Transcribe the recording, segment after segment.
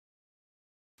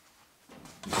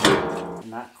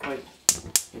Not quite.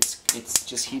 It's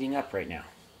just heating up right now.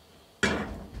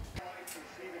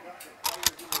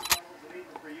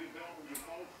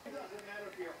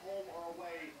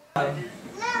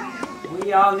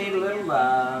 We all need a little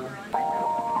love.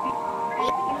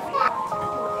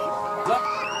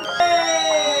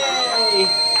 Hey!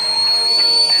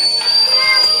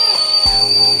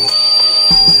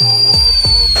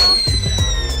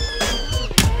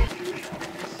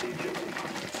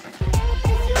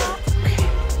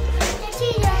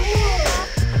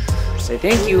 Say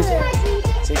thank you.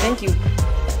 Say thank you.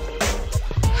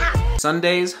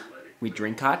 Sundays, we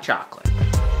drink hot chocolate.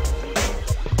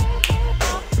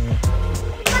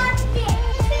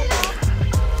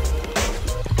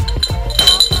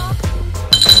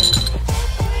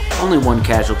 Only one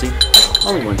casualty.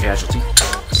 Only one casualty.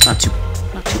 It's not too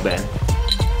bad.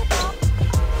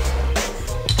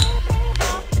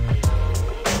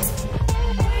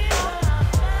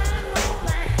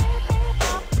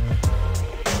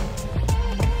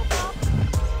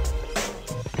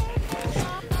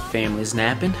 Family's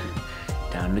napping.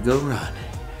 Time to go run.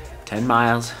 10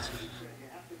 miles.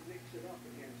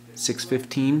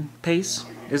 6:15 pace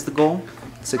is the goal.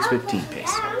 6:15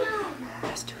 pace.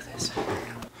 Let's do this.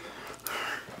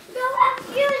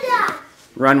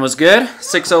 Run was good.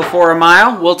 6:04 a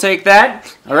mile. We'll take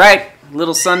that. All right.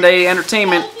 Little Sunday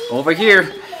entertainment over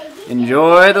here.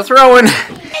 Enjoy the throwing.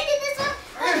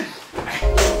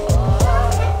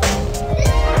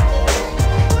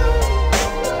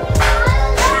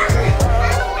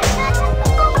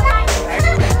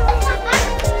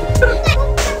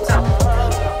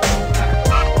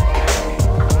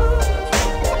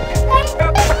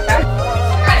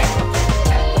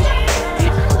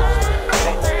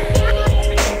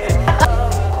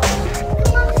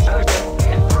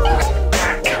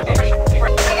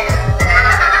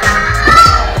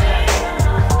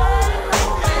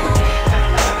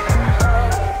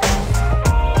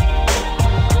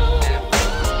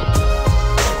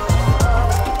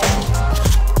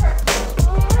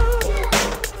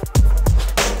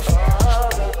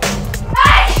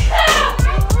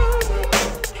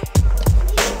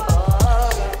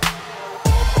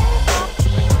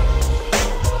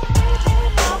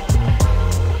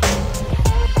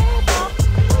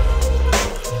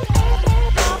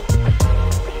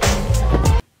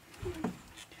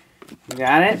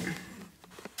 Got it?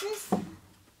 Let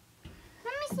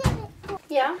me see it.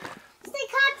 Yeah? Stay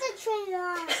concentrated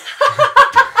on it.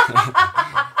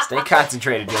 Stay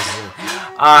concentrated, Joseph.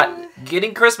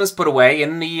 Getting Christmas put away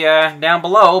in the down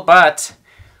below, but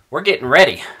we're getting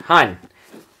ready. Hun,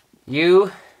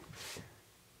 you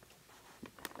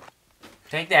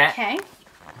take that. Okay.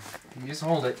 You just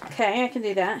hold it. Okay, I can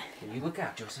do that. And you look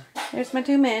out, Joseph. There's my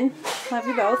two men. Love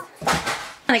you both.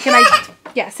 Honey, can I?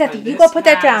 Yeah, Seth, you go put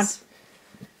that down.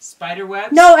 Spider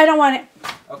webs? No, I don't want it.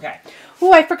 Okay.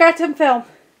 Oh, I forgot to film.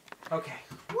 Okay.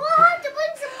 We'll have to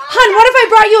bring some water. Hun, what if I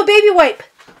brought you a baby wipe?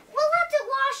 We'll have to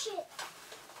wash it.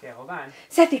 Okay, hold on.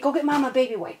 Sethy, go get Mama a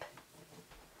baby wipe.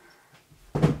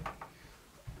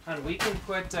 Hun, we can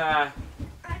put, Should I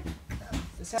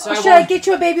get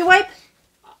you a baby wipe?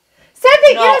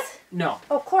 Sethy, yes? No.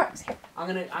 Oh, of course.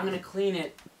 I'm gonna clean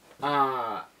it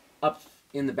up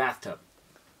in the bathtub.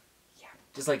 Yeah.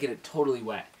 Just like get it totally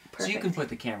wet. Perfect. So you can put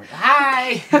the camera.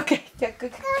 Hi. Okay. Yeah,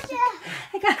 good.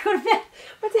 I gotta go to bed.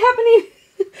 What's happening?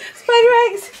 Spider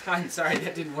eggs. I'm sorry,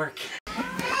 that didn't work.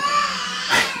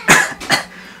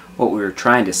 What we were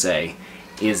trying to say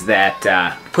is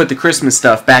that put the Christmas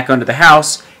stuff back under the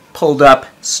house, pulled up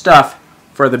stuff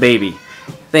for the baby.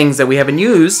 Things that we haven't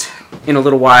used in a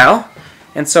little while,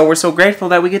 and so we're so grateful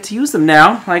that we get to use them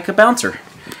now, like a bouncer.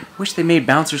 Wish they made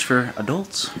bouncers for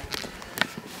adults.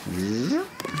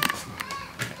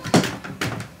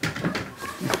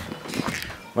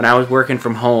 When I was working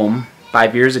from home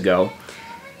 5 years ago,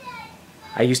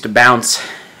 I used to bounce.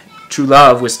 True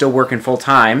Love was still working full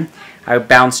time. I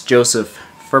bounced Joseph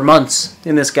for months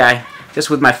in this guy, just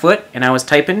with my foot, and I was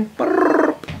typing,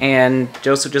 and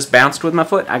Joseph just bounced with my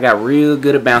foot. I got real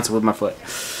good at bouncing with my foot.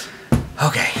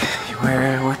 Okay,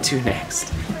 what to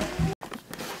next?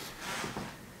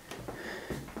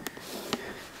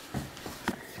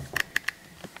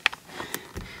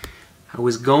 I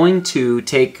was going to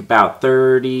take about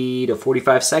 30 to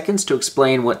 45 seconds to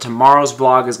explain what tomorrow's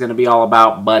vlog is going to be all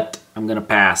about, but I'm going to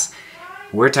pass.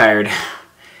 We're tired.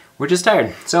 We're just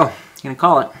tired. So, I'm going to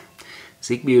call it.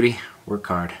 Seek beauty, work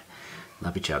hard,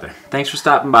 love each other. Thanks for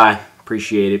stopping by.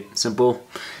 Appreciate it. Simple,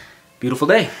 beautiful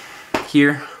day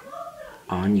here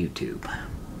on YouTube.